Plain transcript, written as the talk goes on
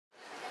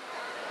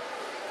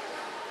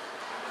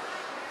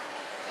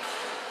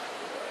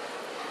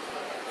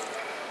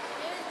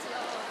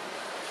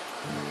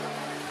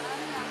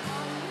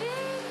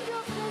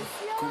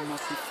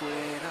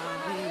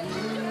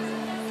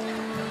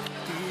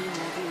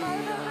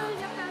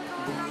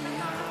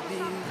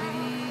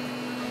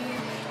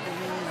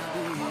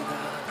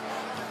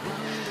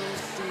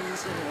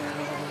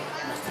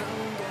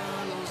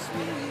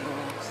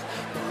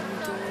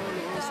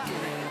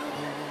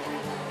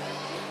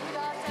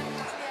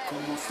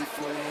Como si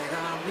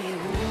fuera mi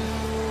último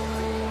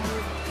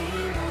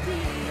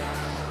día,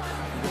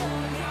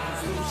 voy a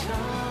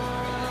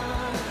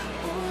luchar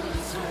por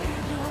los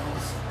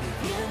sueños,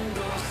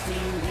 viviendo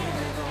sin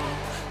miedo,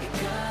 y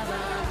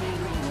cada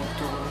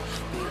minuto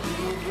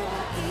viviendo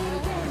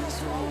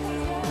intenso.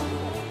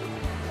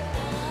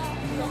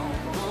 No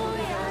voy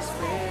a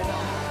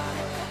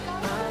esperar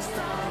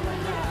hasta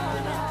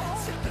mañana,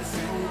 si el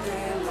presente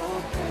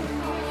lo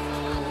tengo.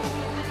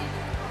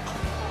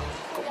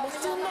 Como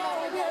si no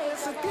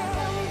hubiese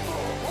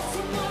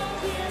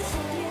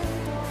tiempo,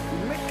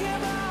 me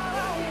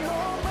quedara un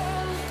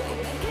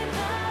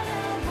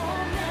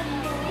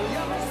momento, voy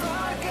a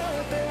pensar que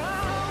te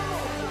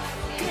amo,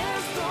 que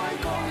estoy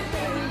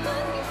contento,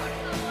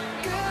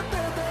 que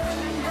te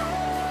tengo.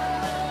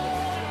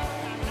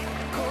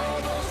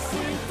 Como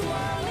si tu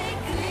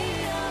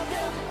alegría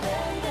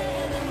depende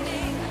de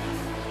mí,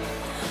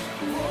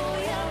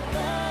 voy a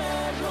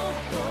darlo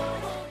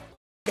todo.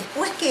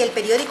 Después que el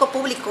periódico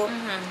publicó,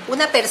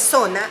 una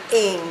persona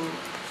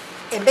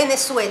en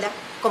Venezuela,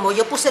 como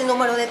yo puse el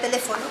número de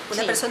teléfono,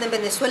 una persona en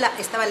Venezuela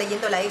estaba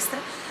leyendo la extra,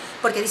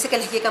 porque dice que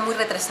les llega muy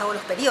retrasado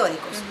los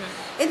periódicos.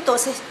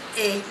 Entonces,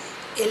 él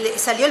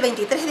salió el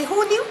 23 de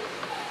junio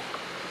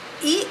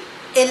y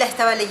él la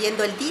estaba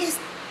leyendo el 10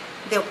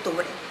 de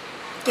octubre,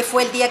 que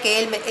fue el día que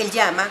él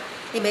llama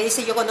y me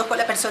dice: yo conozco a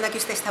la persona que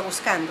usted está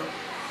buscando.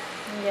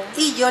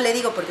 Y yo le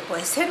digo, porque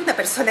puede ser una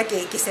persona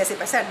que se hace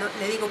pasar, ¿no?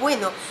 Le digo,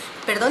 bueno,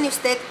 perdone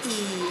usted,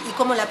 ¿y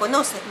cómo la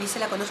conoce? Me dice: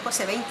 la conozco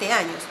hace 20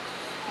 años.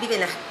 Vive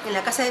en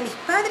la casa de mis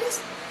padres,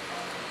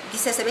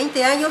 dice, hace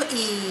 20 años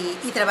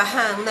y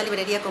trabaja en una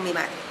librería con mi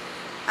madre.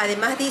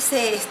 Además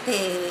dice,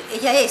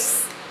 ella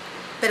es,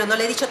 pero no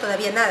le he dicho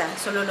todavía nada,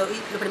 solo lo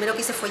primero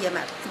que hice fue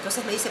llamar.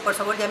 Entonces me dice: por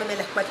favor, llámeme a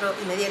las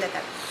 4:30 de la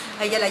tarde.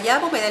 A ella la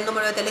llamo, me da el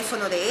número de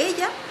teléfono de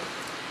ella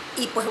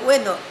y pues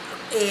bueno,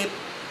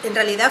 en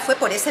realidad fue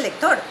por ese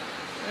lector,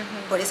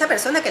 por esa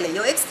persona que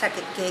leyó extra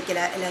que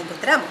la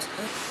encontramos.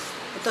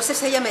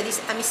 Entonces ella me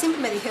dice, a mí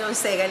siempre me dijeron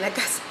Sega en la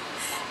casa.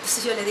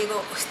 Entonces yo le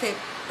digo: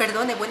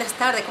 perdone, buenas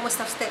tardes, ¿cómo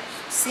está usted?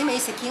 Sí, me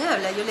dice: ¿quién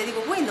habla? Yo le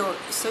digo: bueno,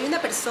 soy una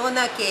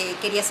persona que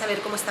quería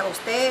saber cómo estaba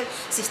usted,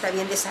 si está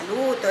bien de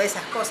salud, todas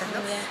esas cosas, ¿no?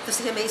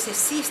 Entonces ella me dice: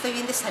 sí, estoy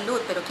bien de salud,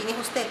 pero ¿quién es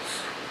usted?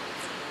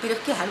 ¿Pero es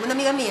que es alguna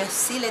amiga mía?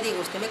 Sí, le digo,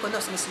 ¿usted me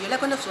conoce? Me dice: yo la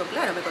conozco,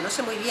 claro, me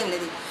conoce muy bien, le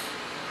digo.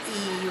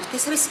 ¿Y usted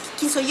sabe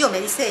quién soy yo?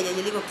 Me dice ella. Yo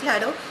le digo: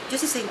 claro, yo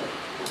sí sé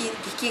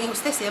quién es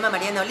usted, se llama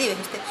Mariana Olives.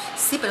 Usted,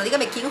 sí, pero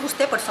dígame quién es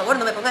usted, por favor,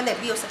 no me ponga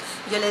nerviosa.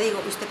 Yo le digo: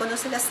 ¿usted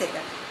conoce la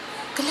Sega?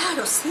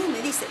 Claro, sí,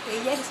 me dice,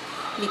 ella es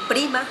mi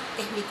prima,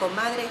 es mi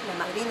comadre, la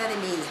madrina de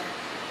mi hija.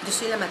 Yo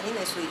soy la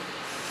madrina de su hija.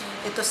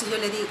 Entonces yo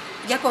le digo,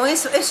 ya con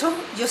eso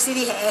yo sí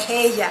dije, es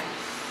ella.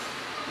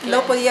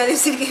 No podía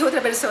decir que es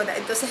otra persona.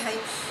 Entonces ahí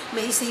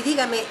me dice: y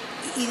dígame,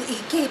 ¿y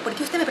qué? ¿Por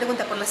qué usted me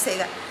pregunta por la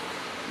Sega?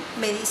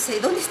 Me dice: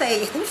 ¿dónde está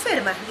ella? ¿Está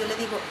enferma? Yo le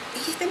digo: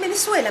 ella está en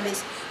Venezuela. Me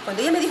dice.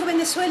 Cuando ella me dijo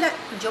Venezuela,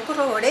 yo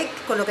corroboré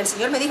con lo que el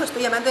señor me dijo,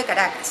 estoy llamando de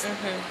Caracas.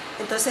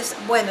 Entonces,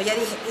 bueno, ya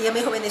dije, ella me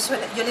dijo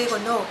Venezuela. Yo le digo: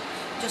 no,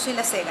 yo soy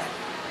la Sega.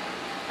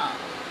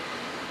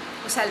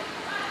 O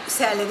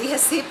sea, le dije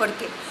así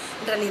porque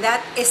en realidad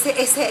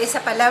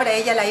esa palabra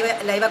ella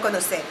la iba a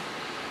conocer.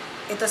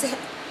 Entonces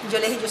yo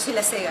le dije: yo soy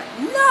la Sega.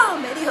 No,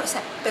 me dijo, o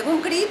sea, pegó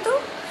un grito,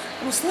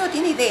 usted no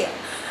tiene idea.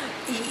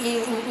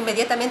 Y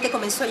inmediatamente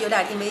comenzó a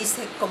llorar y me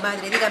dice: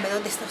 comadre, dígame,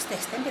 ¿dónde está usted?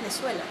 ¿Está en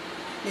Venezuela?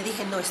 Le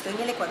dije: no, estoy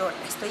en el Ecuador,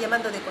 la estoy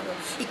llamando de Ecuador.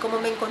 ¿Y cómo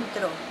me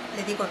encontró?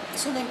 Le digo: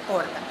 eso no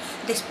importa.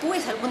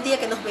 Después, algún día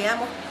que nos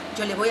veamos,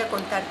 yo le voy a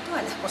contar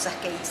todas las cosas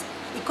que hice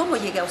y cómo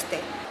llegué a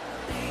usted.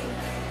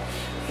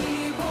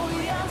 Y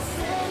voy a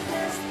hacer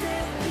de este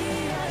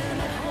día el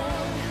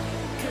mejor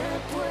que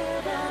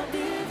pueda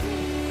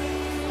vivir,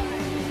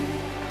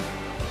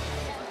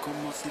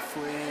 como si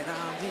fuera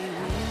mi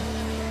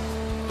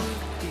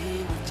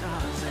última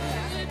chance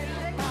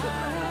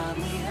para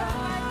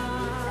mirarte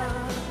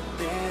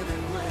de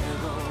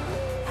nuevo.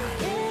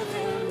 En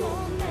el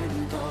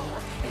momento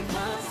el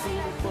más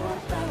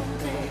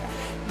importante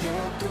de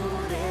tu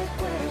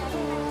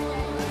recuerdo.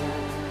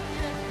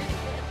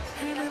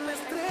 En el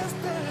estrés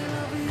de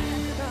la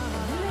vida,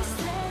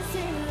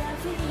 se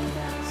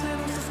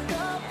nos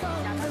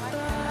escapan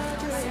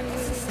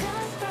detalles,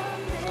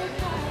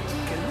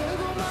 que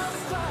luego más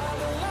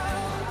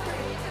adelante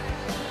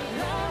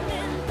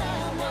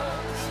lamentamos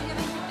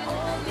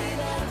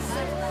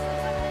olvidarse.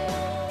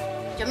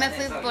 Yo me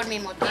fui por mi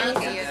motivo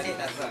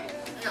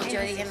que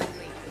yo dije me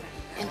fui.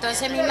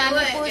 Entonces mi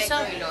mami puso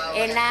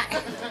en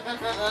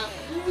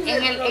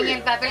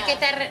el papel que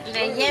está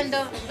leyendo,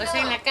 o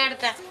sea, en la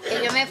carta,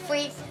 que yo me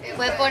fui,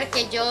 fue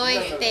porque yo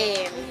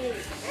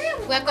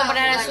fui a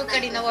comprar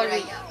azúcar y no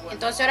volví.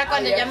 Entonces ahora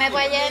cuando yo me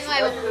vaya de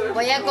nuevo,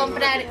 voy a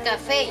comprar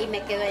café y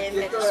me quedo allá en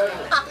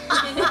Venezuela.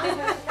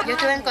 Yo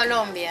estuve en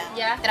Colombia,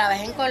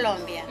 trabajé en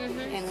Colombia,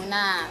 en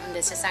una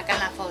donde se sacan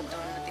las fotos.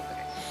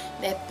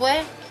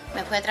 Después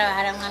me fui a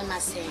trabajar a un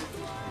almacén.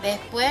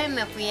 Después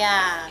me fui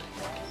a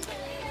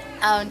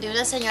donde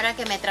una señora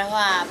que me trajo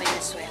a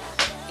Venezuela.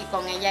 Y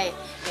con ella,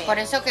 por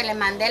eso que le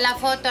mandé la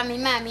foto a mi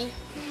mami.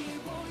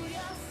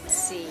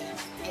 Sí,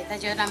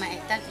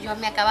 yo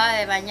me acababa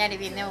de bañar y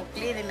vine a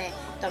Euclid y me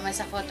tomé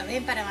esa foto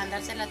bien para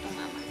mandársela a tu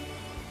mamá.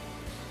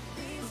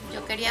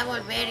 Yo quería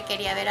volver,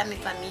 quería ver a mi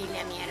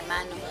familia, a mi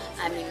hermano,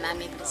 a mi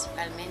mami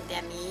principalmente,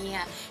 a mi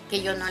hija,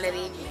 que yo no le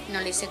vi,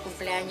 no le hice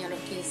cumpleaños, los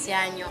 15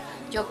 años.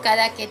 Yo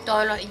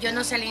yo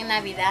no salí en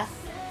Navidad,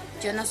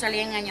 yo no salí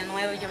en Año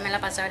Nuevo, yo me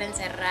la pasaba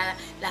encerrada.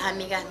 Las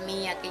amigas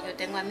mías, que yo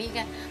tengo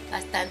amigas,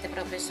 bastante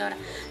profesoras,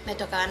 me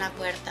tocaban la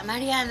puerta.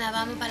 Mariana,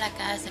 vamos para la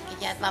casa, que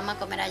ya vamos a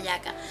comer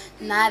hallaca.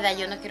 Nada,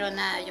 yo no quiero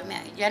nada. Yo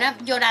era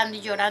llorando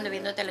y llorando,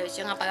 viendo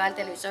televisión, apagaba el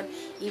televisor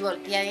y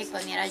volteaba y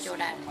ponía a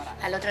llorar.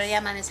 Al otro día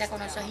amanecía con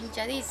los ojos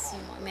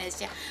hinchadísimos y me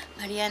decía,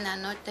 Mariana,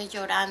 no estés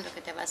llorando,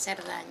 que te va a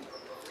hacer daño.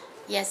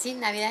 Y así,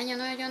 Navidad, Año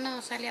Nuevo, yo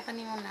no salía para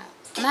ningún lado.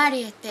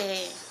 Mari,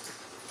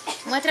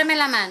 muéstrame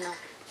la mano.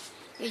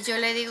 Y yo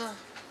le digo,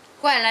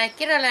 ¿cuál? ¿La de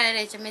izquierda o la de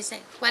derecha? Me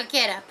dice,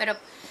 cualquiera,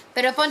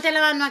 pero ponte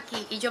la mano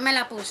aquí. Y yo me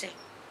la puse.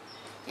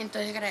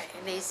 Entonces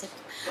le dice,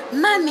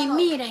 mami,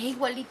 mira, es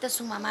igualita a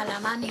su mamá, la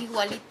mano es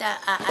igualita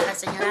a la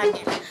señora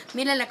Ángela.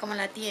 Mírala cómo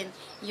la tiene.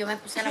 Y yo me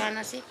puse la mano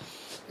así.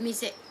 Me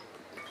dice,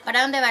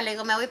 ¿para dónde va? Le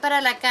digo, me voy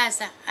para la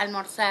casa a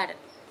almorzar.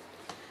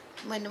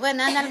 Bueno,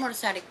 anda a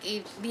almorzar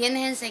y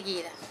vienes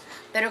enseguida.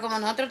 Pero como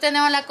nosotros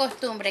tenemos la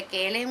costumbre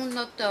que él es un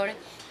doctor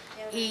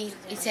y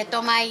se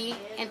toma ahí,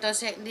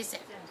 entonces dice,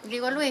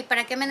 digo, Luis,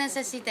 ¿para qué me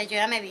necesitas? Yo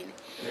ya me vine.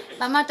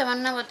 Vamos a tomar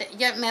una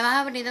botella. ¿Me vas a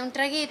abrir un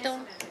traguito?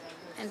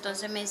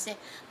 Entonces me dice,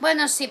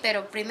 bueno, sí,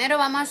 pero primero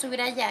vamos a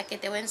subir allá, que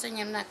te voy a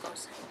enseñar una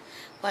cosa.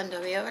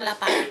 Cuando veo la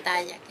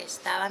pantalla, que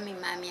estaba mi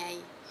mami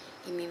ahí,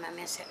 y mi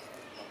mami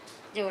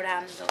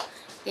llorando,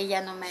 que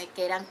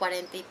que eran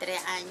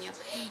 43 años,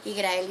 y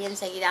Graeli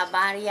enseguida,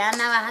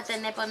 Mariana, vas a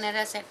tener que poner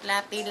a hacer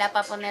la pila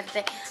para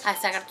ponerte a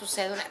sacar tu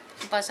cédula,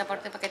 tu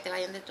pasaporte para que te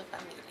vayan de tu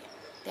familia.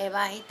 Te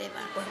vas y te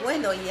vas. Pues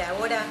bueno, y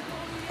ahora,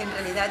 en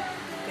realidad,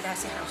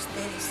 gracias a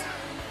ustedes,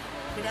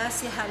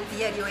 gracias al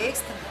diario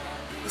Extra,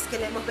 es que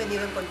la hemos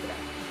venido a encontrar.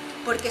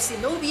 Porque si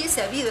no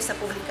hubiese habido esa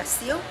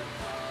publicación,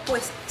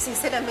 pues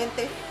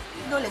sinceramente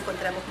no la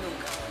encontramos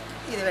nunca.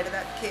 Y de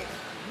verdad que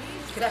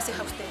gracias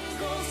a ustedes.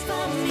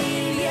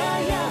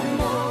 Familia y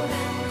amor,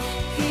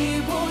 y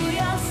voy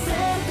a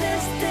hacer de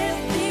este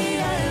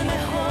día el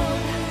mejor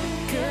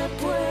que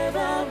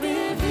pueda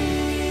vivir.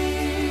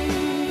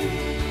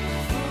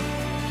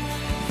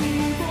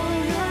 Y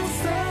voy a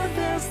hacer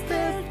de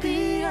este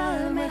día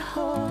el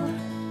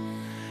mejor.